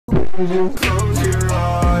Close your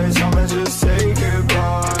eyes, I'ma just take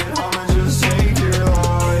goodbye. I'ma just take your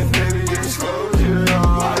life, baby, just close your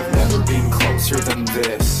eyes. I've never been closer than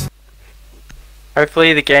this.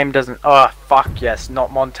 Hopefully the game doesn't. Oh fuck yes, not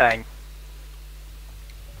Montang.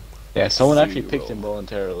 Yeah, someone actually picked him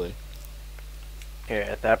voluntarily.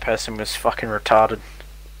 Yeah, that person was fucking retarded.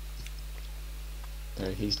 No,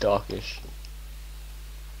 he's darkish.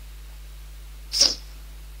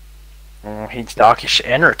 He's darkish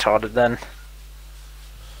and retarded then.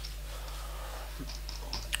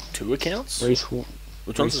 2 accounts? Reese,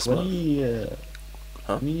 Which one's the Reese,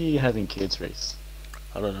 smart? when are you having kids, Reese?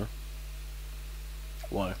 I don't know.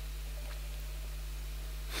 Why?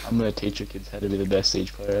 I'm gonna teach your kids how to be the best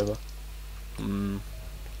Siege player ever. I'm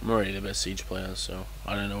already the best Siege player, so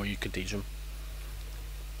I don't know what you could teach them.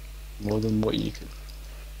 More than what you could.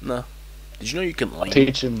 No. Did you know you can lean?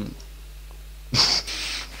 Teach them.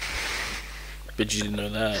 Bet you didn't know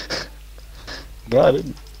that. No, I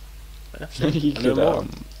didn't. Yeah, You know you I know could, more.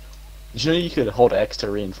 did you know you could hold X to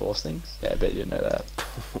reinforce things? Yeah, I bet you didn't know that.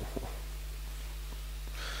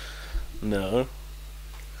 No.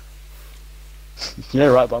 You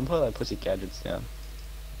know right bumper that puts your gadgets down.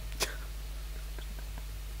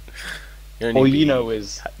 All you know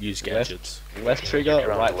is use gadgets. left trigger,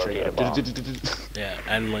 right trigger. Yeah,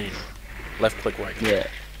 and lean. Left click, right click.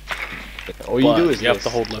 Yeah. All you do is you have this. to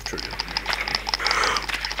hold left trigger.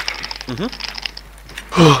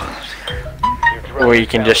 Or you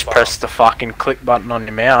can just press the fucking click button on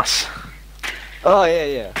your mouse. Oh yeah,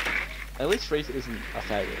 yeah. At least Reese isn't a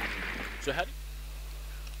faggot. So how do you...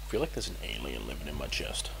 I feel like there's an alien living in my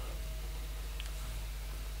chest.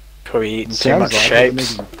 Probably eating too Sounds much like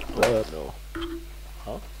shapes. it, maybe burp. No.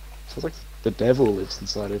 Huh? Sounds like the devil lives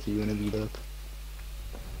inside of you when you burp.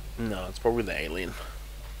 No, it's probably the alien.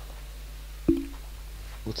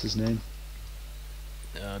 What's his name?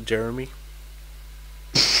 Jeremy.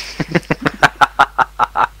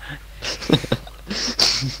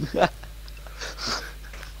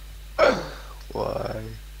 Why?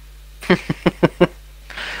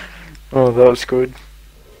 Oh, that was good.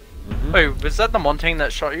 Wait, was that the Montang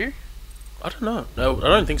that shot you? I don't know. No, I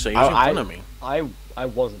don't think so. He was in front of me. I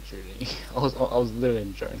wasn't shooting. I was literally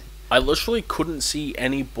enjoying. I literally couldn't see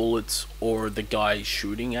any bullets or the guy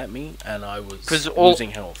shooting at me, and I was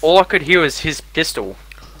losing health. All I could hear was his pistol.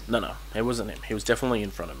 No, it wasn't him. He was definitely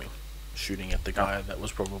in front of me, shooting at the guy that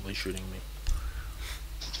was probably shooting me.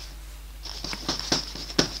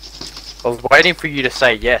 I was waiting for you to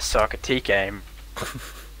say yes so I could TK him.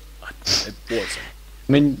 It wasn't.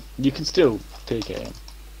 I mean, you can still TK him.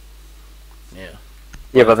 Yeah.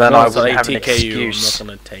 Yeah, but then I Once wouldn't have an TK you, I'm excuse. not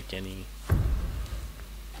gonna take any.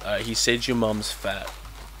 He said your mum's fat.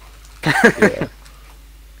 Yeah.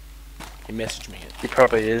 He messaged me it. He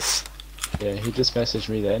probably is. Yeah, he just messaged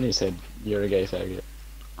me then. He said, "You're a gay faggot."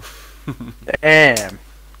 Damn. Said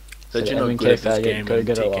Said, you're not "MK good at this faggot, game go and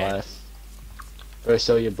get a TK." life. Go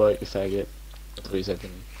sell your boat, you faggot. That's what he said to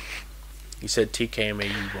me. He said TK me,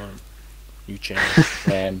 you won't. You change.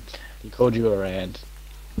 And he called you a rand.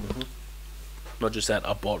 Not just that,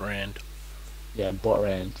 a bot rand. Yeah, bot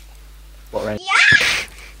rand. Bot rand.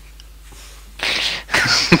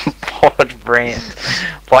 Pod rant.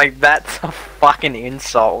 Like, that's a fucking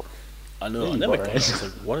insult. I know, Yeah, I you never bot got it. rand. I was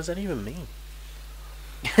like, what does that even mean?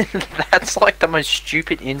 That's like the most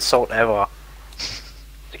stupid insult ever.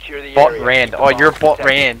 Secure the Bot area. rand. Keep the Oh, you're a bombs bot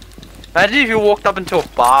protected. rand. Imagine if you walked up into a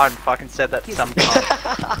bar and fucking said that to some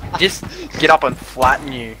cunt. Just get up and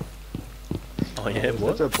flatten you. Oh yeah,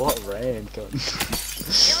 What's what? a bot rand? He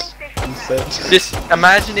said, Just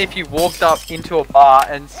imagine if you walked up into a bar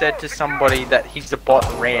and said to somebody that he's a bot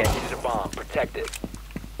rand. Located a bomb. Protect it.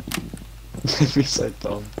 It'd be so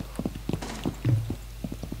dumb.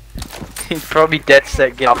 He's probably dead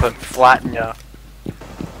set get up and flatten you.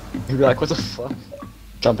 He'd be like, what the fuck?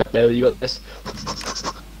 Jump out there, you got this.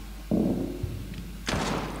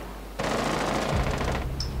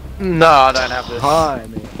 No, I don't have this.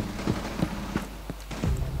 Timing.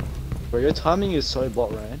 Bro, your timing is so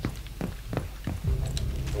bot rand.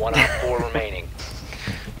 1 on 4 remaining.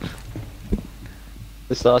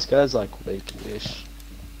 This last guy's like weak-ish.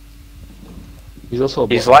 He's also a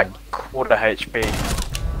bot He's like rand. quarter HP.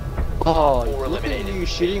 Oh, Four look at eliminated. you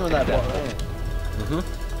shooting on that bot rand.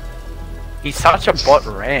 He's such a bot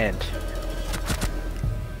rand.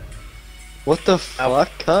 What the fuck,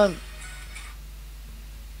 cunt?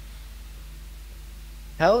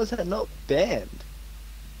 How is that not banned?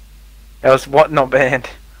 That was what not banned.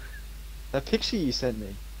 That picture you sent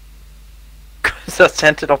me. Cause I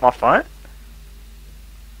sent it off my phone.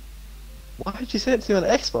 Why did you send it to me on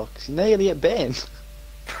Xbox? Now you're gonna get banned.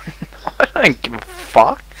 I don't give a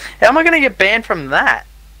fuck. How am I gonna get banned from that?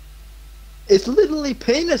 It's literally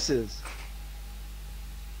penises.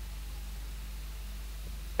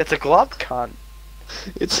 It's a glove, cunt.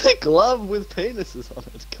 It's a glove with penises on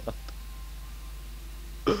it, cunt.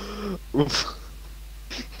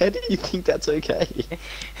 How do you think that's okay?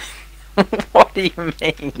 What do you mean?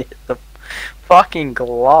 It's a fucking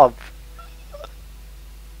glove.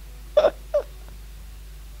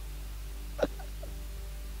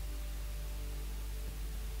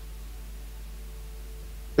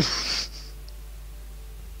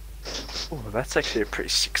 Oh, that's actually a pretty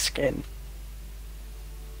sick skin.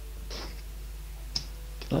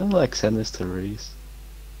 Can I like send this to Reese?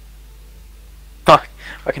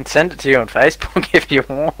 I can send it to you on Facebook if you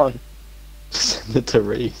want. Send it to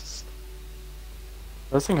Reese.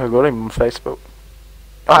 I think I got him on Facebook.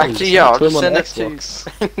 Oh, Actually, yeah, I'll just send send it it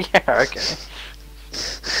to to you. Yeah, okay.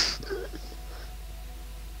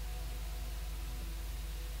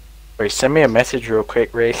 Wait, send me a message real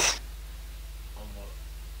quick, Reese.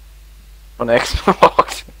 On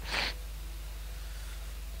Xbox.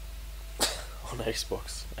 On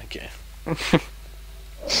Xbox. Okay.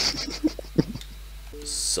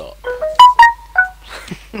 Sup.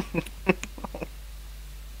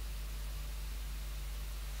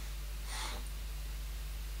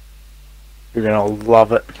 You're gonna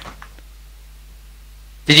love it.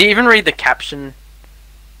 Did you even read the caption?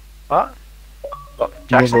 What?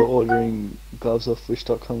 Jackson? Never ordering gloves off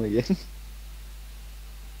wish.com again.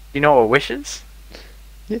 You know what Wish is?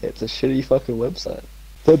 Yeah, it's a shitty fucking website.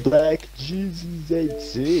 The Black Jesus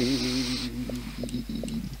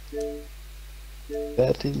 18.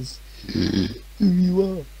 That is who you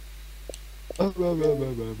are.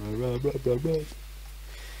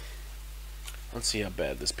 Let's see how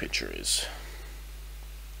bad this picture is.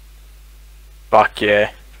 Fuck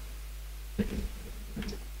yeah. Good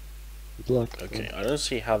luck. Okay, I don't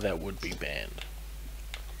see how that would be banned.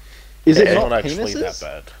 Is it It's not not actually penises? that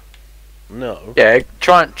bad. No. Yeah,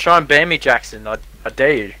 try and ban me, Jackson. I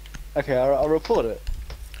dare you. Okay, I'll report it.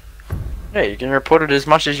 Yeah, you can report it as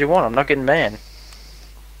much as you want. I'm not getting banned.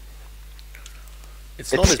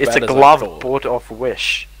 It's not as It's bad a as I glove thought. bought off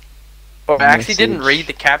Wish. Well, I actually didn't read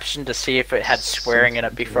the caption to see if it had swearing in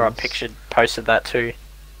it before I posted that too.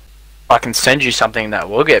 I can send you something that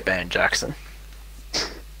will get banned, Jackson.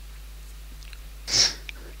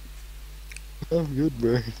 I'm good,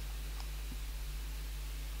 bro.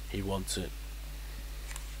 He wants it.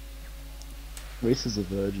 Reese is a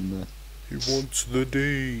virgin, man. He wants the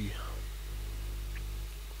D.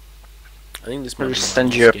 I think this might I'll be just my send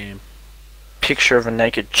last you a game. picture of a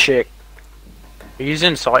naked chick. Are you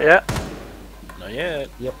in sight yet? Not yet.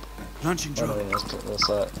 Yep. Launching Oh, no, drone. that's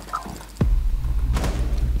that.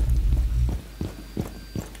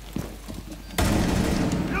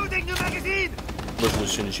 Loading new magazine. Literally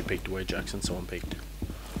as soon as you peeked away, Jackson, someone peeked.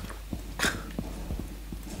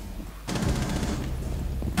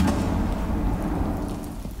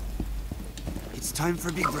 It's time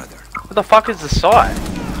for Big Brother. What the fuck is the site?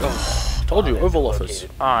 Told you, Oval Office.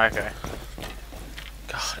 Oh, okay.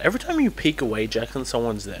 God, every time you peek away, Jackson,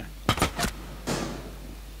 someone's there.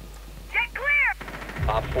 Get clear.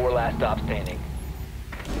 Op 4 last stop standing.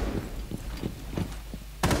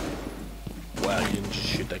 Wow, you didn't just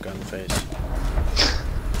shoot that guy in the face.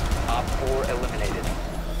 Op 4 eliminated.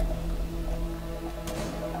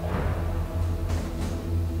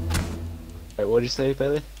 Wait, what did you say,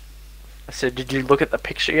 Bailey? I said, did you look at the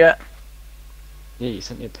picture yet? Yeah, you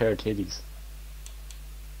sent me a pair of titties.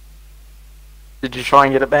 Did you try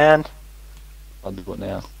and get it banned? I'll do it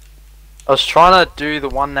now. I was trying to do the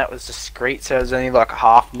one that was discreet, so there was only like a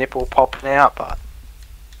half nipple popping out, but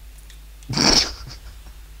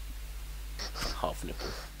Half nipple.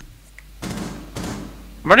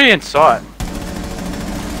 I'm already in sight.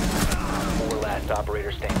 4 last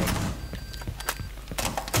operator standing.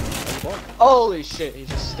 Holy shit, he's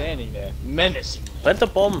just standing there, menacing. Plant the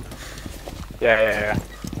bomb. Yeah.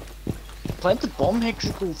 Plant the bomb,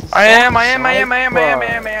 Hexical. I am. Plant the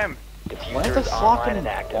Diffuser is online fucking and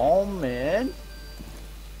active. bomb, man.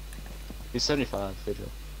 He's 75, Vigil.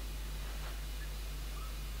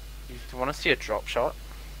 You want to see a drop shot?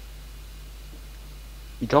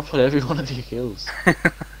 You dropped on every one of your kills.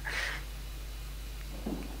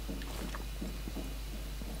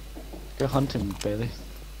 Go hunt him, Bailey.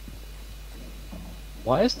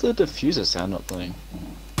 Why is the diffuser sound not playing?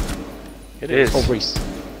 It is. Oh, Reese.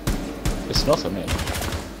 It's not a man.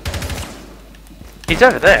 He's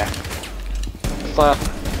over there. Fire.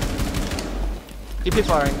 Keep it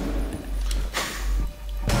firing.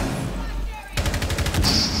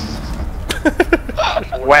 Op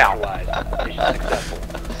 4 Wow. neutralized. Mission successful.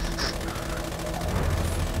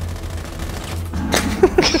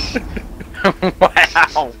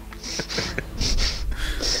 Wow.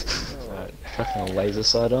 Alright, fucking a laser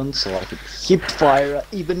sight on so I can hip fire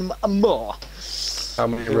even more. How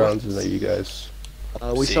many rounds is that, you guys?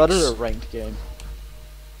 We 6. started a ranked game.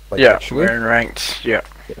 Like, Yeah, actually? we're in ranked. Yeah.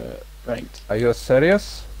 Ranked. Are you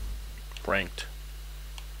serious? Ranked.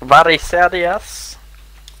 Very serious.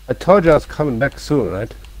 I told you I was coming back soon,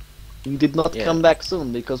 right? We did not Yeah. come back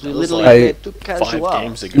soon because we That was literally like took 5 casual.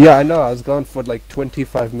 games ago. Yeah, I know. I was gone for like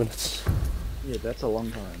 25 minutes. Yeah, that's a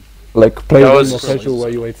long time. Like, play That one was- more casual while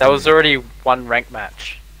you wait for That was me. already one rank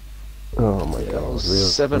match. Oh my Yeah, god. that was really?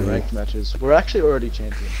 7 ranked matches. We're actually already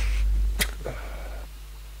champion.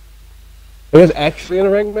 It was actually in a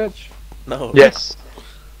ranked match? No. Yes.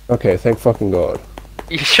 Okay, thank fucking god.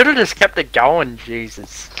 You should have just kept it going,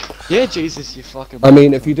 Jesus. Yeah, Jesus, you fucking. I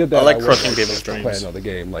mean, if you did that, I like would, crushing people's play dreams. another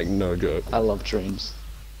game, like, no joke. I love dreams.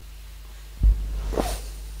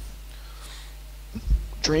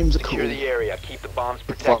 Dreams are cool. Secure the area. Keep the bombs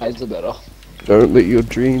protected. Flies are better. Don't let your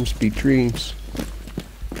dreams be dreams.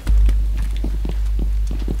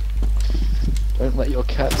 Don't let your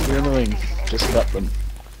cats be annoying. Just cut them.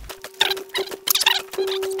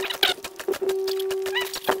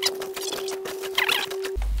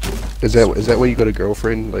 Is that where you got a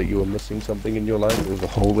girlfriend? Like, you were missing something in your life? There was a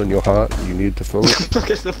hole in your heart and you needed to fill it? Look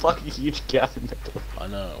at the fucking huge gap in the door. I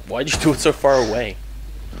know. Why'd you do it so far away?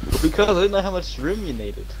 Because I didn't know how much room you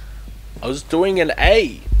needed. I was doing an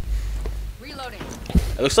A. Reloading.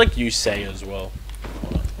 It looks like you say as well.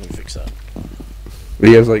 Hold on, let me fix that.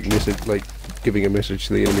 He has, like, giving a message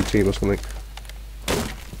to the enemy team or something.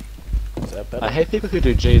 Is that better? I hate people who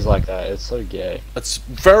do G's like that. It's so gay. It's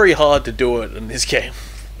very hard to do it in this game.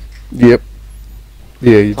 Yep.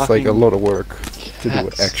 Yeah, it's like a Fucking lot of work to do an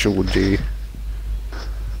cats. actual G.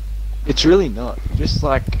 It's really not. Just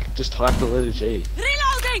type the letter G.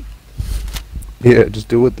 Reloading. Yeah, just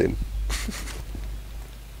do it then.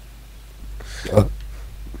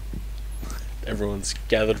 Everyone's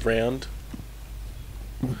gathered round.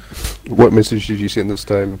 What message did you send this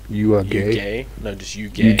time? You are You gay? gay? No, just you You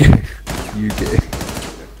gay. gay. You gay.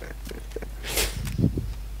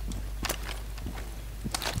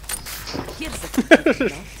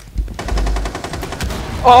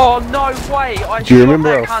 Oh no way! I Do you shot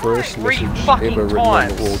remember that our cunt first 3 message fucking ever written on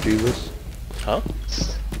the times. wall, Jesus? Huh?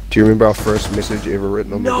 Do you remember our first message ever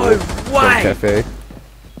written on the wall? No From way! Cafe?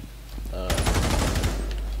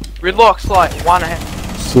 Relax like one hand.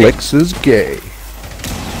 Slicks is gay.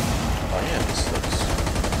 Oh yeah, this looks...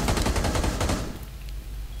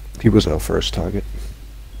 He was our first target.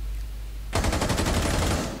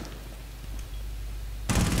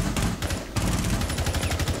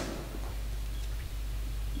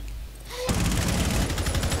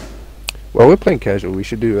 Well, we're playing casual. We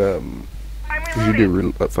should do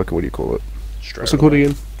fucking, what do you call it? What's it called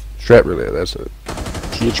again? Strat roulette. That's it.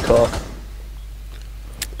 Huge cock.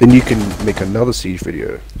 Then you can make another Siege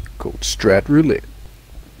video called Strat Roulette.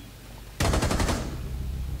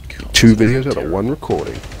 2 videos out of 1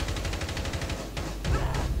 recording.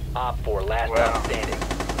 Op 4, last Wow. stop standing.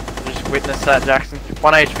 Just witness that, Jackson.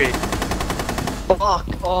 1 HP. Fuck!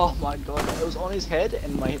 Oh my god, it was on his head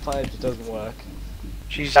and my hip fire just doesn't work.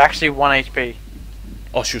 She's actually 1 HP.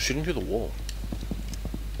 Oh, she was shooting through the wall.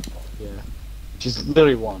 Yeah. She's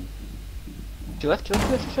literally one. She left, she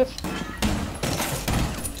left.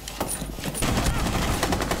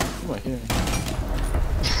 What am I hearing?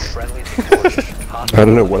 Friendly victorious. I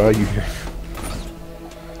don't know, what are you here?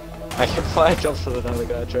 I hip fire jumps for another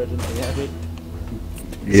guy charging me at me.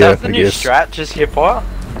 Is Yeah, that the I new guess. strat? Just hip fire?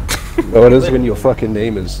 Oh, it is when your fucking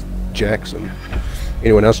name is Jackson.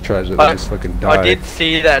 Anyone else tries it, they just fucking die. I did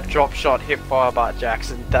see that drop shot hip fire by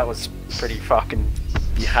Jackson. That was pretty fucking.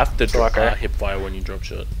 You have to drop Okay. hip fire when you drop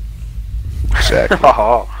shot. Exactly.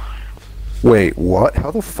 Oh. Wait, what? How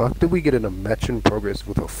the fuck did we get in a match in progress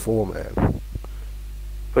with a 4-man?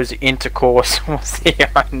 Was intercourse was the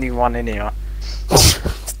only one in here.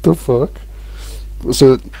 What the fuck?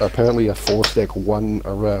 So apparently a 4-stack won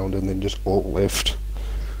a round and then just all left.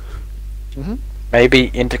 Maybe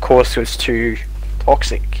intercourse was too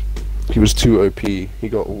toxic. He was too OP. He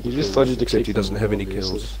got all He just kills, fudged the except he kick doesn't from have any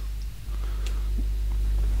obviously. kills.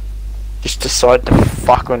 Just decide to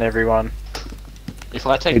fuck on everyone. If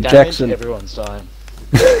I take Hey, damage, Jackson. everyone's dying.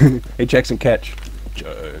 Hey Jackson, catch.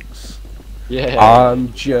 Jokes. Yeah. I'm a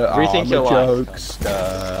Rethink your life.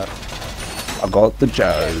 jokester. I got the 10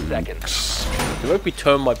 jokes. seconds. You make me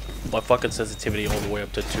turn my fucking sensitivity all the way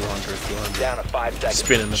up to 200, 200. Down to 5 seconds.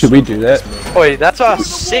 Spin in the Should we circle do at this that? moment. Oi, that's a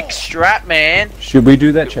sick strat, man. Should we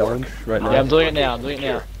do that challenge right now? Yeah, I'm doing it now. I'm doing it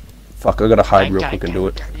now. Fuck, I gotta hide Gang, real gang, quick and gang, do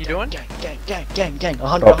it. gang, You doing? Gang.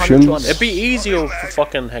 100, Options. 100, It'd be easier for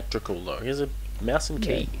fucking Hectrical though. Here's a mouse and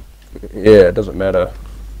key. Yeah, it doesn't matter.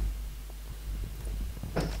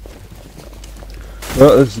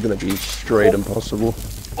 Well, this is gonna be straight impossible.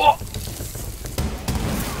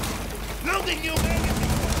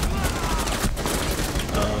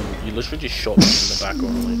 You literally just shot me in the back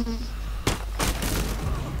only.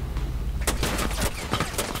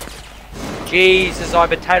 Jesus, I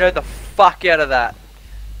potatoed the fuck out of that.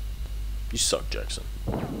 You suck, Jackson.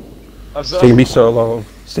 I've It's taking me so long.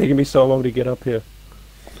 It's taking me so long to get up here.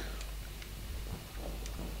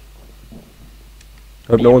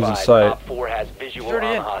 Hope no one's in sight. Op 4 has visual Already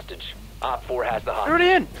on in. hostage. Op 4 has the hostage. Already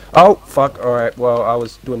in. Oh, fuck, alright, well, I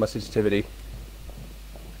was doing my sensitivity.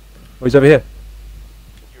 Oh, he's over here.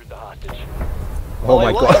 Secured the hostage. Oh my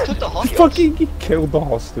wait, what? I god. took the hostage. Fucking he killed the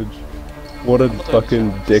hostage. What a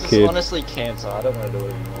fucking This is dickhead. honestly cancer. I don't want to do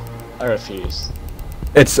it anymore. I refuse.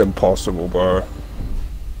 It's impossible, bro.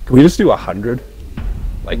 Can we just do 100?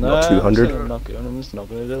 Like, not 200? I'm just not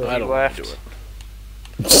gonna do it. I don't want to do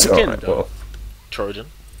it. Alright, well. Trojan.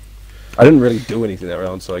 I didn't really do anything that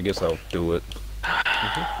round, so I guess I'll do it.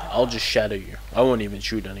 I'll just shadow you. I won't even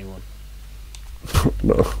shoot anyone.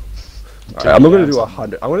 No. Alright, I'm not gonna do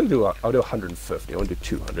 100. I'll do 150. I wanna do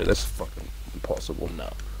 200. That's fucking impossible. No.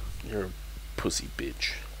 You're a pussy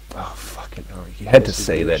bitch. Oh, fucking hell. You had to Pussy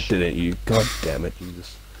say that, bitch. didn't you? God damn it,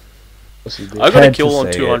 Jesus. I got a Had to kill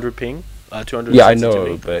on say 200 ping. 200 Yeah, I know,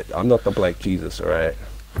 sensitivity. but I'm not the Black Jesus, alright?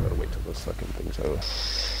 I gotta wait till this fucking thing's over.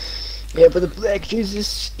 Yeah, but the Black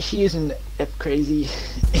Jesus, he isn't crazy.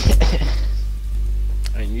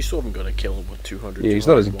 I mean, you still haven't got a kill with 200. Yeah, he's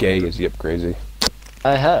not as 200, gay 100. as Yep Crazy.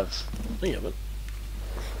 I have. No, you haven't.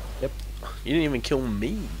 Yep. You didn't even kill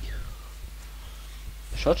me.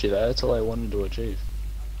 Shot you there. That's all I wanted to achieve.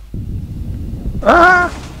 Ah!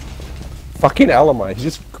 Fucking Alamite, he's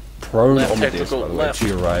just prone Left, on the desk, technical, by the way, left. to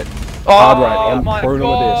your right. Oh Hard right, and my prone on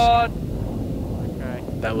god.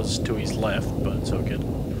 Okay. That was to his left, but it's okay. the desk.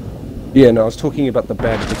 Yeah, no, I was talking about the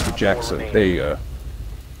bad bits of Jackson. There you go.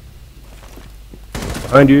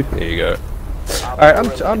 Behind you, there you go.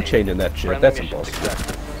 Alright, I'm changing that shit, Friendly that's mission impossible.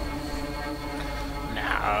 successful.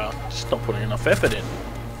 Nah, just not putting enough effort in.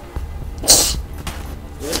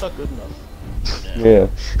 Yeah, it's not good enough. Yeah.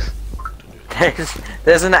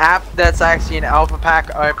 There's an app that's actually an alpha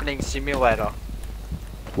pack opening simulator.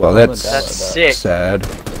 Well, I'm that's gonna download That's that. sick. sad.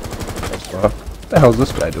 What the hell's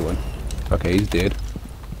this guy doing? Okay, he's dead.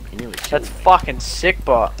 He nearly killed That's fucking sick,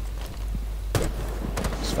 bot.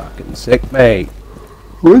 He's fucking sick, mate.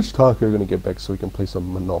 When's Taco gonna get back so we can play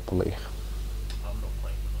some Monopoly? I'm not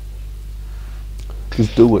playing.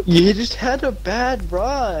 Just do it. You just had a bad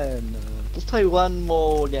run. Let's play one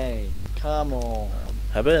more game. Come on.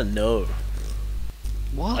 How about no?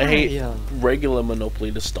 Why? I hate regular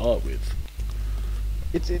Monopoly to start with.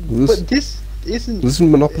 It's This- but this isn't. This is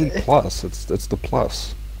Monopoly Plus. It's the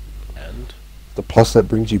plus. And The plus that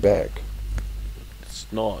brings you back. it's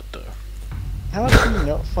not though. How can you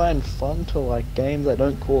not find fun to like games that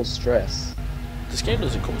don't cause stress? This game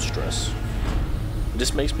doesn't cause stress.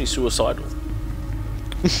 This makes me suicidal.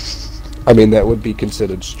 I mean, that would be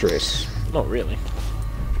considered stress. Not really.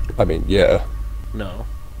 I mean, yeah. No.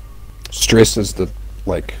 Stress is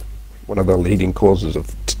like one of the leading causes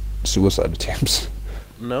of suicide attempts.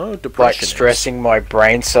 No, Like depression. stressing my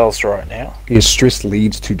brain cells right now. Yeah, stress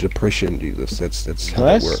leads to depression, Jesus. That's how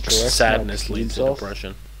Nice it works. stress. Sadness my leads to penis off.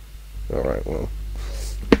 depression. Alright, well.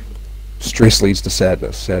 Stress leads to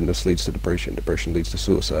sadness. Sadness leads to depression. Depression leads to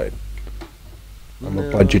suicide. I'm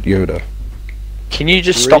a budget Yoda. Can you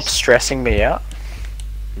just stop stressing me out?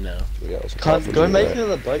 No. 3 hours of Can't coffee, go make yeah.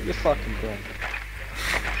 another boat. You're fucking drunk.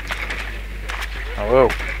 I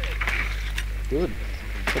will. Good.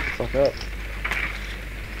 Shut the fuck up.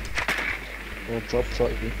 Or drop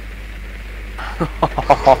shot you.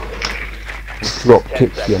 Drop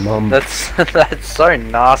kick your mum. That's so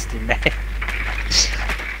nasty, man.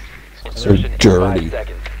 So Insertion in dirty. 5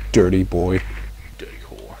 seconds. Dirty boy. Dirty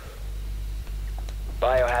whore.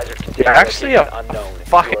 Biohazard container You're actually location a unknown.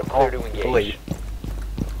 fucking You are clear to engage. bully.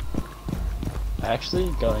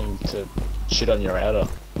 Actually going to shit on your router.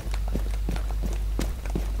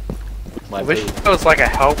 I wish there was like a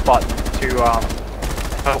help button to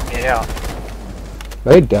help me out.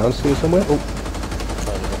 Are they downstairs somewhere? Oh,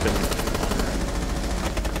 Trying to look in.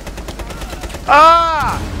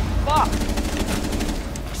 Ah! Fuck!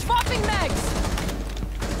 Swapping mags!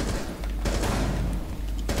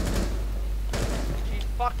 She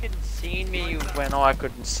fucking seen me when I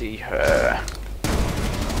couldn't see her.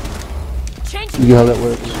 Change you know how that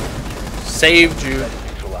works? Saved you.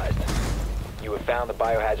 Neutralized. You have have found the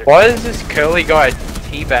biohazard. Why is this curly guy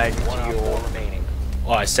teabagging One to op your... 4 remaining.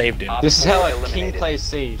 Oh, I saved him. Op This is 4 how a king eliminated. plays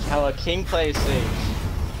Siege. How a king plays Siege.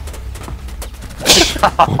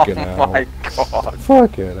 Fucking Oh hell. my god.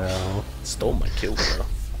 Fucking hell. Stole my kill, bro.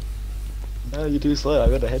 No, you're too slow. I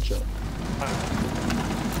got a headshot.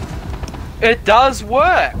 It does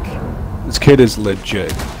work! This kid is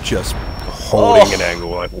legit just holding an angle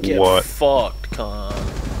like, Get what? fucked, cunt.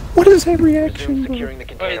 What is that Resume reaction? Bro? securing the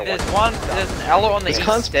container. Wait, there's an Ella on the This east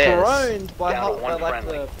cunt's stairs. proned by Down to half, one by like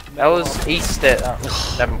friendly. the... Ella's east stairs.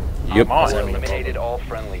 Never Yep. mind. Eliminated all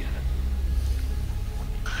friendlies.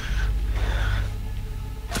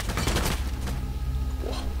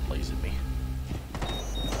 Whoa, lasered me.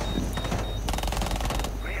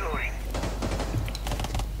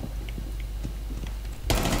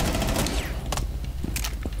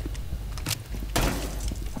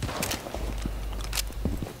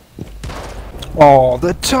 Oh,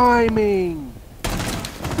 the timing!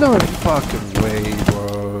 No fucking way,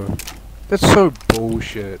 bro. That's so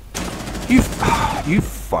bullshit. You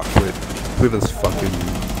fuck with this fucking...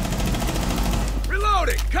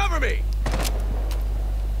 Reloading! Cover me!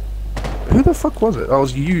 Who the fuck was it? Oh, it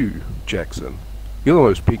was you, Jackson. You're the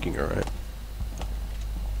one who's peeking her, right?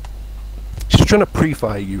 She's trying to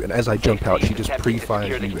pre-fire you, and as I jump out, she just pre-fires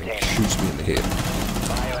you and shoots me in the head.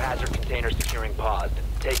 Biohazard container securing paused.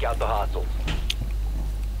 Take out the hostiles.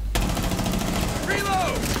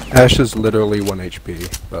 Reload! Ash is literally 1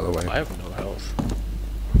 HP, by the way. I have no health.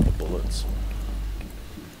 No bullets.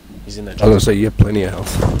 He's in there. I was gonna say, you have plenty of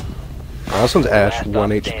health. This one's Ash, 1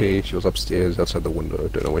 HP. She was upstairs, outside the window.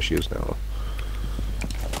 Don't know where she is now.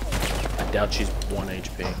 I doubt she's 1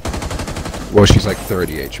 HP. Well, she's like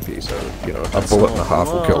 30 HP, so, you know, a bullet and a half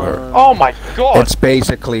will kill her. Oh my god! It's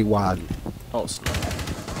basically one. Oh, snap.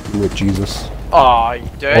 With Jesus. Oh, you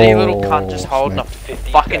dirty little Oh, cunt just holding a snake.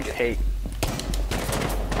 fucking peak.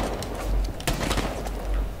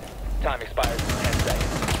 Time expires in 10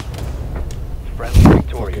 seconds. Friendly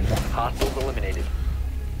victorious. Hostiles eliminated.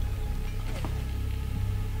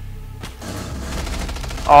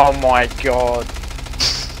 Oh my god.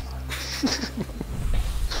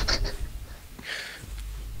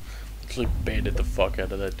 Literally baited the fuck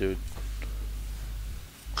out of that dude.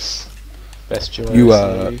 Best duo. You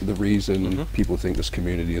are the reason Mm-hmm. people think this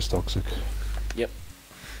community is toxic.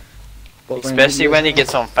 Especially when he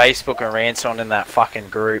gets on Facebook and rants on in that fucking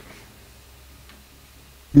group.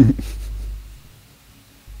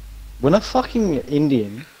 When a fucking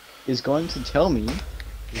Indian is going to tell me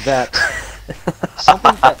that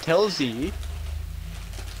something that tells you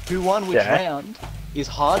who won which Yeah. round is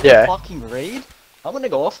hard Yeah. to fucking read, I'm gonna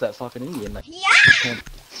go off that fucking Indian. Like,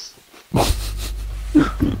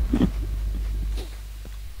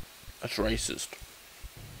 That's racist.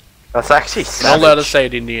 That's actually Not savage. allowed to say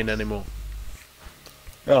it Indian anymore.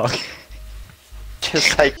 oh,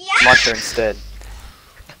 Just say muncher instead.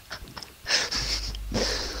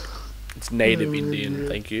 It's native Indian,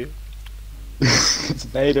 thank you.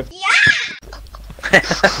 it's native.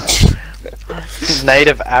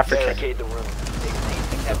 Native African. Barricade the room.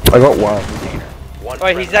 I got one. One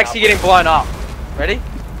Wait, he's friendly actually getting blown up. Ready?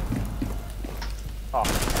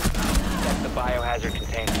 Protect the biohazard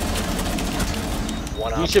container.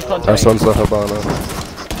 One You op should four contact- This one's the Habana.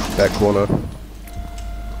 Back corner.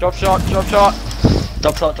 Drop shot, drop shot.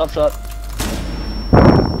 Drop shot, drop shot.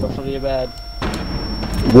 Drop shot, you're bad.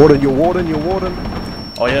 Warden, you're warden, you're warden.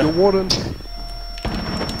 Oh yeah. You're warden.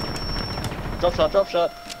 Drop shot, drop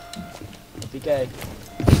shot. BK.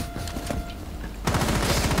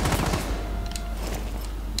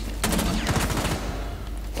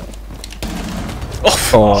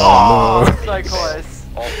 Oh, no. So close.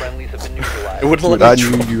 All friendlies have been neutralized. It wouldn't Dude, let I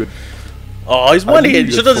me. knew you would. Oh, he's one hit.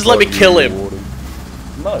 You should have just let me kill him.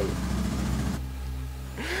 No.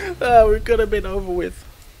 Oh, we could have been over with.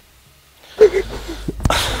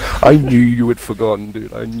 I knew you had forgotten,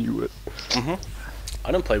 dude. I knew it.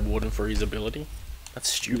 I don't play Warden for his ability. That's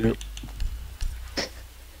stupid.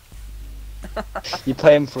 You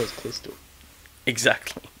play him for his pistol.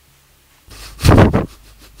 Exactly.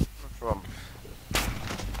 From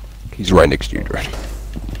He's right next to you,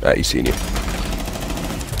 right? He's seen you. Right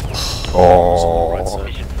Oh. side.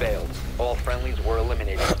 Mission failed. All friendlies were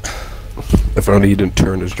eliminated. If only he didn't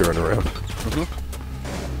turn his drone around.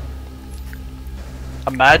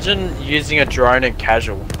 Imagine using a drone in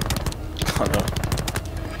casual. I know.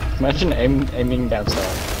 Imagine aiming down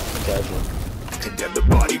south. Casual. Get the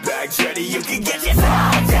body bags ready, you can get your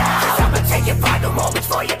sound down. I'ma take your final moments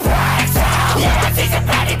for your pride down. Yeah, she's a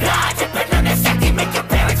body blind, dripping on the safety, make your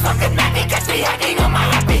parents fucking mad because we heading on my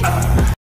happy.